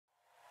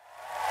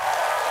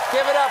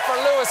Give it up for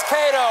Louis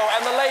Cato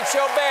and the Late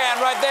Show Band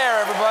right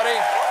there, everybody.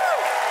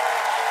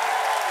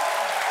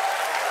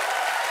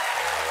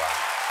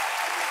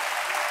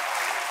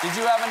 Did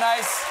you have a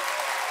nice...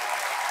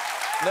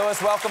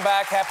 Louis, welcome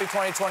back. Happy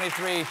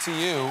 2023 to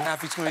you.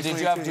 Happy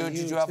 2023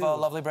 Did you have a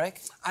lovely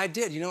break? I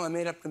did. You know, I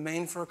made up to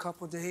Maine for a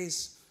couple of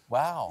days.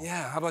 Wow.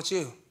 Yeah, how about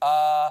you?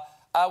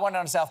 I went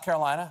down to South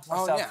Carolina.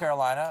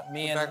 Carolina.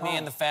 Me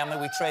and the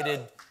family,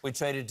 we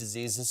traded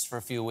diseases for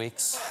a few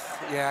weeks.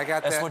 Yeah, I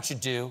got that. That's what you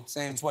do.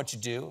 Same. It's what you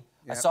do.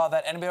 Yeah. I saw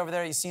that. Anybody over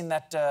there? You seen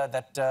that?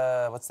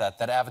 What's that?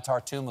 That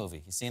Avatar 2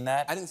 movie. You seen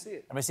that? I didn't see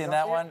it. Anybody seen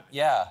that one?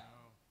 Yeah.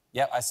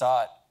 Yep, I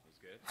saw it. It was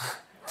good.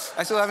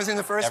 I still haven't seen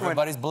the first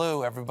Everybody's one.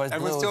 blue. Everybody's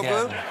Everyone's blue still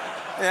again. blue?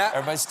 Yeah.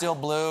 Everybody's still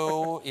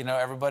blue. You know,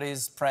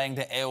 everybody's praying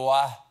to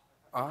Ewa.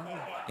 Oh.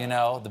 You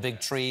know, the big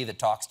tree that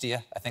talks to you.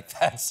 I think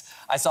that's...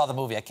 I saw the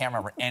movie. I can't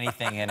remember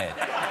anything in it.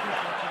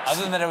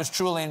 Other than that, it was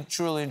truly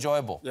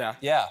enjoyable. Yeah.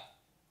 Yeah.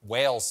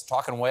 Whales.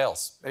 Talking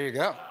whales. There you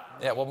go.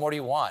 Yeah, what more do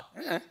you want?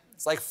 Yeah.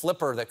 It's like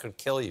Flipper that could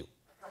kill you.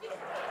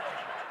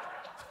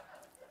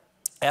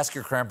 Ask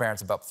your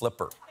grandparents about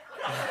Flipper.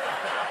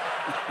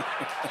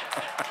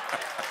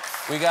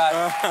 We got...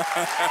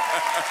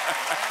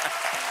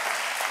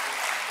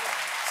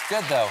 It's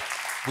good, though.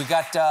 We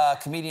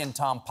got comedian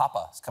Tom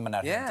Papa is coming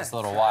out here in just a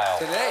little while.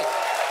 Today.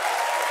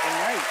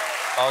 Tonight.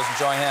 Always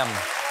enjoy him.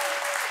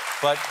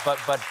 But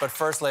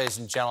first, ladies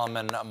and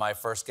gentlemen, my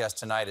first guest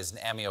tonight is an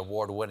Emmy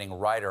Award-winning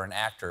writer and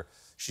actor.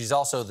 She's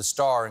also the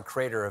star and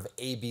creator of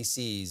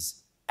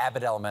ABC's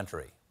Abbott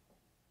Elementary.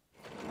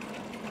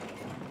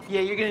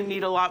 Yeah, you're gonna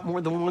need a lot more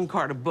than one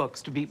cart of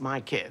books to beat my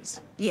kids.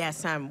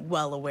 Yes, I'm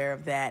well aware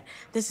of that.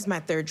 This is my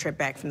third trip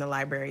back from the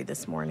library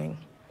this morning.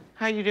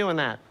 How you doing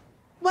that?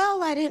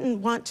 Well, I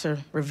didn't want to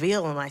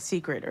reveal my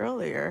secret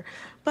earlier,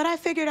 but I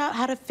figured out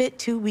how to fit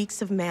 2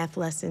 weeks of math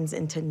lessons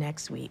into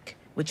next week,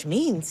 which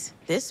means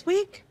this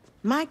week,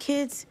 my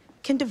kids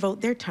can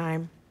devote their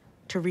time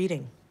to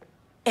reading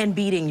and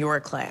beating your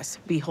class.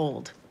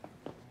 Behold,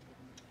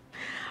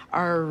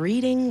 our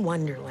reading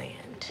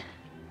wonderland.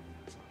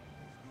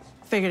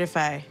 Figured if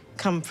I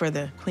come for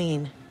the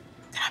queen,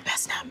 then I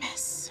best not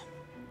miss.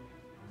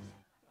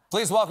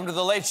 Please welcome to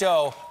The Late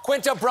Show,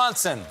 Quinta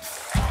Brunson.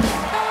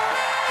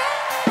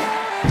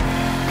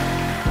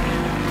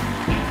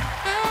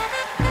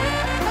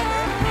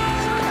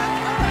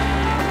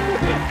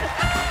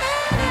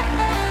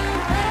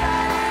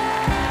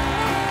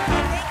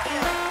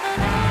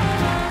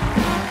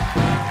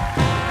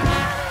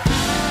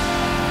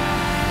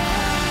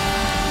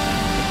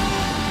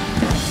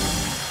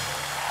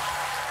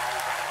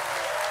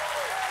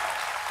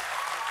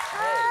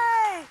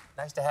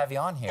 Nice to have you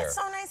on here. It's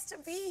so nice to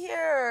be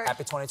here.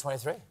 Happy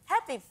 2023.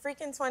 Happy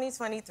freaking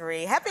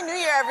 2023. Happy New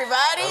Year,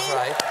 everybody. That's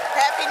right.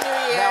 Happy New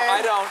Year. Now,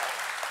 I don't...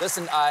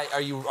 Listen,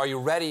 are you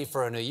ready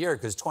for a new year?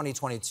 Because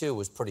 2022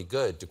 was pretty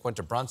good. To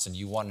Quinta Brunson,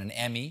 you won an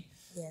Emmy.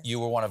 Yes. You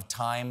were one of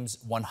Time's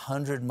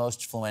 100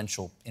 most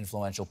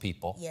influential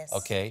people. Yes.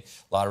 Okay,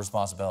 a lot of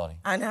responsibility.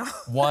 I know.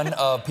 One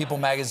of People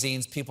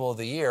Magazine's People of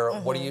the Year.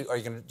 Mm-hmm. What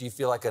do you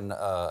feel like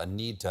a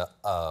need to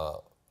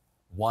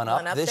one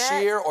up this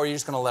that? year, or are you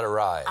just gonna let it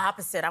ride?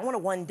 Opposite. I want to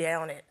one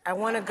down it. I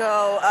want to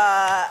go.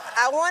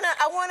 I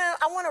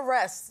want to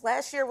rest.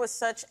 Last year was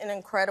such an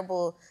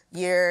incredible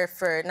year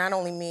for not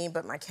only me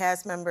but my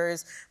cast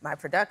members, my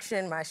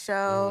production, my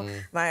show,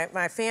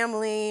 my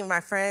family, my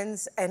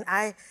friends, and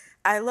I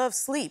love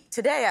sleep.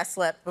 Today I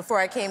slept before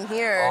I came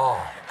here.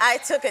 Oh. I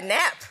took a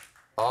nap.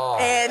 Oh.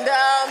 And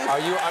Are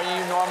you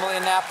normally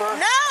a napper?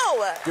 No.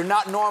 You're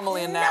not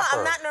normally a napper. No,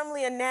 I'm not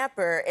normally a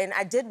napper, and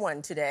I did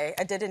one today.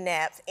 I did a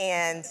nap,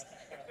 and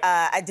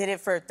I did it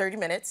for 30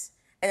 minutes,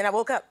 and then I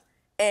woke up,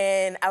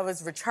 and I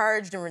was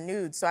recharged and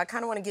renewed. So I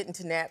kind of want to get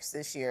into naps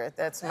this year.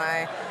 That's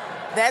my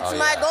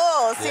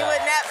goal. See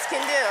what naps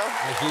can do.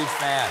 I'm a huge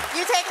fan.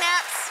 You take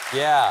naps?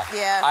 Yeah.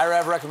 Yeah. I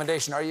have a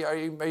recommendation. Are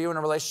you in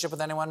a relationship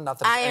with anyone? Not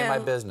that it's any of my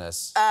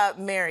business.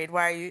 Married.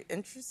 Why are you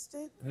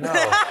interested? No.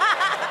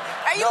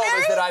 Are you no, married?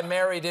 it's that I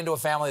married into a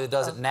family that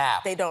doesn't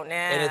nap. They don't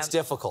nap. And it's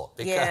difficult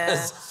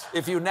because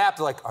if you nap,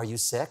 they're like, "Are you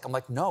sick?" I'm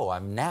like, "No,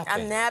 I'm napping."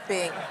 I'm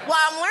napping. Well,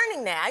 I'm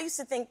learning that. I used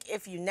to think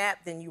if you nap,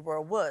 then you were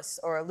a wuss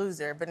or a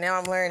loser, but now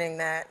I'm learning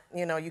that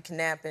you can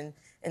nap and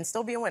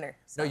still be a winner.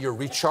 So. No, you're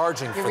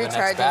recharging for the next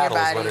recharging battle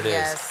your body. is what it is.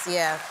 Yes,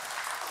 yeah.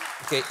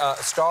 Okay,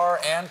 star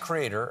and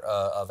creator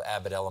of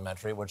Abbott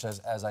Elementary, which,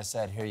 as I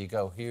said, here you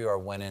go. Here you are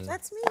winning.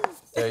 That's me.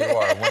 There you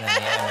are, winning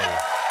the Emmy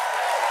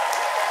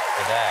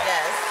for that.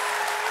 Yes.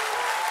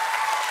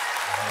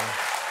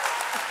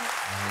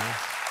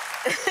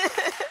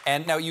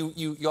 And now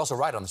you also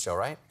write on the show,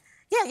 right?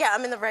 Yeah,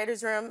 I'm in the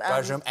writer's room.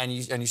 Writer's room, and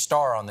you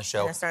star on the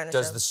show. I star on the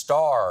Does show. the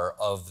star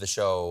of the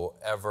show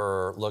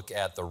ever look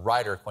at the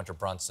writer, Quinta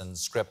Brunson's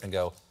script, and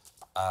go,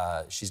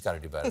 she's got to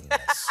do better than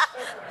this?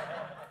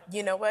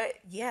 You know what?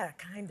 Yeah,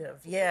 kind of.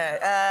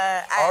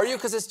 Yeah. Are you?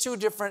 Because it's two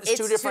different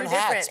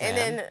hats, man. And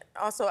then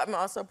also, I'm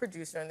also a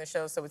producer on the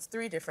show, so it's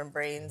 3 different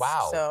brains.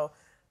 Wow. So,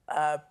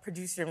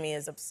 producer me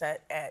is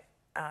upset at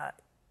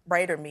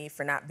writer me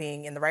for not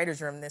being in the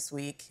writer's room this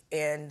week.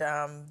 And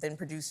then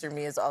producer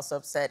me is also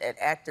upset at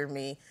actor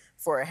me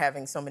for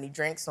having so many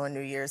drinks on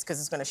New Year's because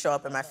it's going to show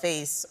up in my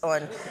face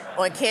on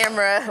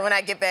camera when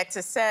I get back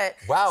to set.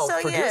 Wow,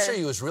 so, producer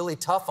you was really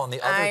tough on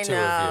the other two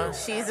of you.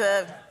 She's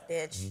a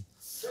bitch.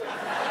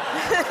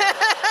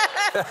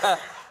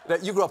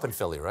 You grew up in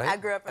Philly, right? I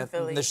grew up in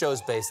Philly. The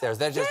show's based there.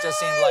 That just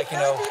seemed like, you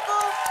know... People.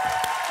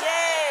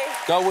 Yay!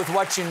 Go with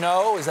what you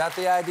know. Is that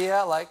the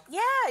idea? Like... Yeah.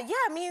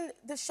 I mean,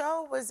 the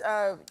show was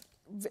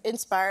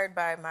inspired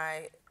by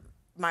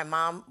my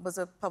mom was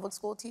a public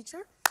school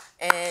teacher,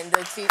 and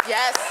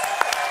yes,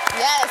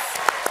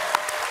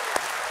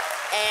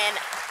 and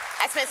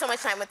I spent so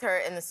much time with her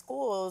in the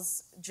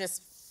schools.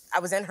 I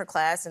was in her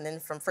class, and then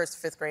from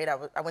 1st to 5th grade,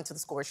 I went to the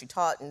school where she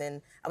taught, and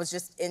then I was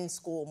just in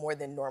school more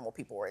than normal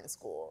people were in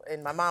school.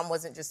 And my mom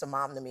wasn't just a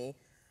mom to me.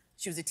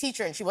 She was a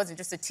teacher, and she wasn't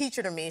just a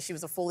teacher to me, she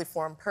was a fully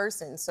formed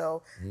person.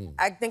 So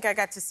I think I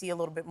got to see a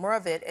little bit more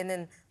of it. And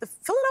then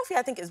Philadelphia,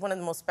 I think, is one of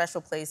the most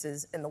special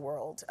places in the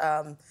world.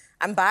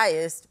 I'm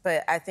biased,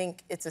 but I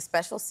think it's a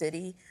special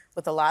city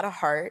with a lot of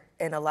heart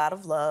and a lot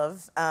of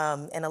love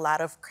and a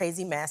lot of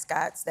crazy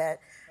mascots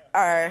that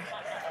are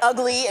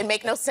ugly and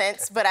make no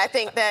sense, but I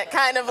think that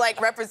kind of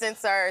like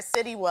represents our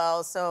city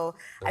well. So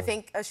I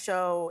think a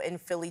show in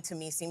Philly to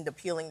me seemed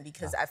appealing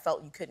because I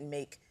felt you couldn't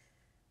make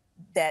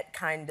that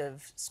kind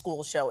of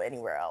school show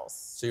anywhere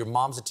else. So your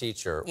mom's a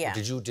teacher. Yeah.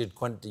 Did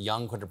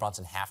young Quinta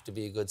Brunson have to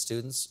be good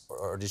students,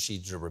 or did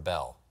she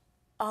rebel?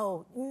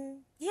 Oh,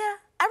 yeah,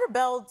 I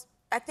rebelled.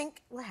 I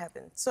think, what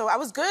happened? So I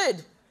was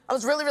good. I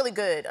was really, really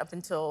good up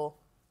until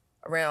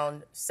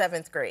around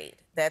 7th grade.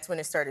 That's when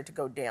it started to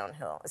go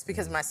downhill. It's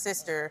because my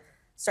sister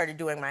started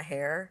doing my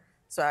hair.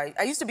 So I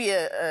used to be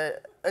a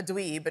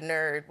dweeb, a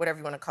nerd, whatever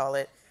you want to call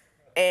it.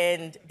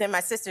 And then my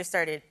sister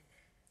started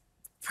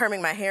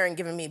perming my hair and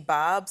giving me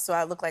bobs, so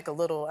I looked like a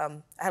little,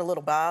 I had a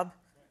little bob.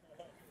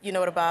 You know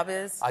what a bob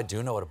is? I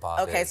do know what a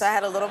bob is. Okay, so I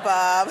had a little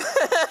bob.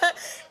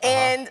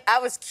 And I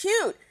was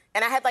cute.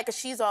 And I had like a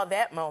she's all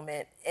that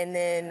moment. And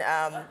then,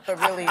 but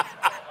really...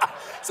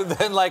 So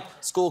then, like,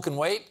 school can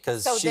wait?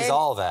 Because she's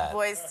all that.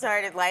 Boys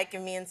started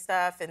liking me and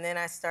stuff, and then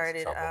I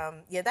started,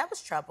 yeah, that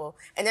was trouble.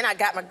 And then I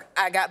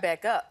got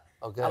back up.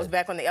 Oh, good. I was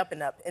back on the up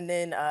and up. And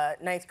then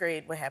 9th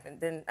grade, what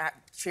happened? Then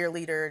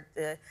cheerleader,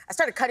 I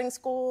started cutting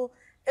school.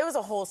 It was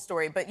a whole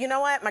story, but you know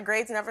what? My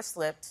grades never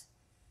slipped.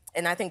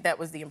 And I think that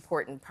was the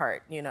important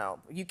part, you know.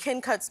 You can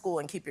cut school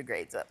and keep your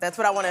grades up. That's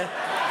what I want to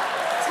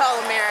tell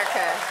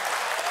America.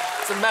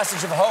 It's a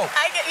message of hope.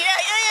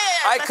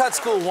 I cut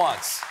school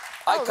once.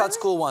 I cut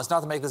school once,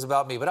 not to make this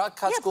about me, but I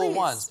cut school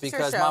once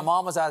because my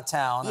mom was out of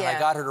town and I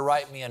got her to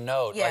write me a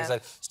note. Like I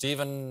said,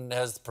 Stephen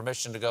has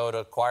permission to go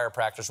to choir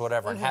practice or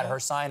whatever, and had her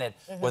sign it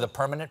with a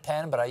permanent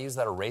pen, but I used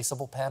that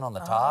erasable pen on the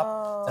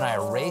top. Then I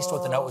erased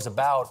what the note was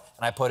about,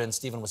 and I put in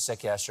Stephen was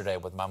sick yesterday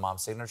with my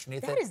mom's signature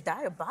underneath it. That is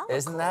diabolical.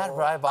 Isn't that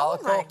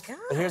diabolical? Oh my God.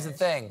 But here's the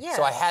thing.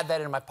 So I had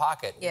that in my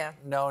pocket. Yeah.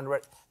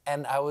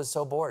 And I was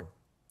so bored.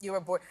 You were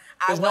bored.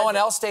 Because no one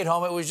else stayed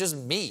home. It was just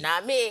me.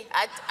 Not me.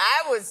 I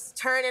was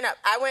turning up.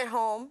 I went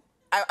home.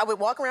 I would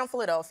walk around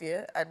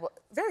Philadelphia.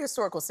 Very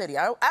historical city.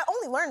 I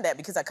only learned that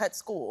because I cut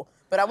school.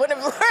 But I wouldn't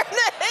have learned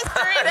the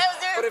history.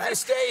 But if you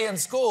stay in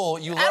school,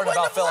 you learn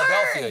about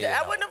Philadelphia. You know?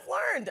 I wouldn't have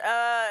learned.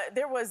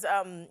 There was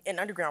an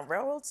Underground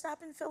Railroad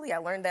stop in Philly. I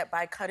learned that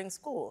by cutting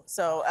school.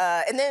 So,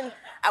 and then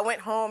I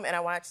went home and I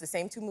watched the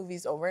same 2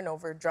 movies over and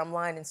over,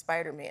 Drumline and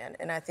Spider-Man.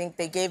 And I think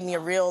they gave me a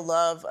real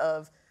love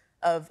of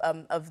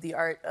the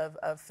art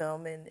of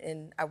film,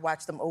 and I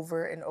watched them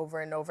over and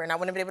over and over, and I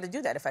wouldn't have been able to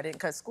do that if I didn't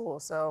cut school,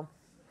 so...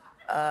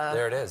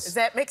 there it is. Does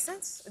that make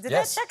sense? Did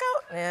that check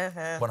out?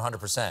 Yeah.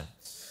 100%.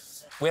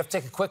 We have to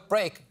take a quick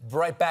break.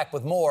 Right back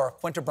with more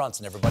Quinta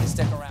Brunson, everybody.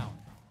 Stick around.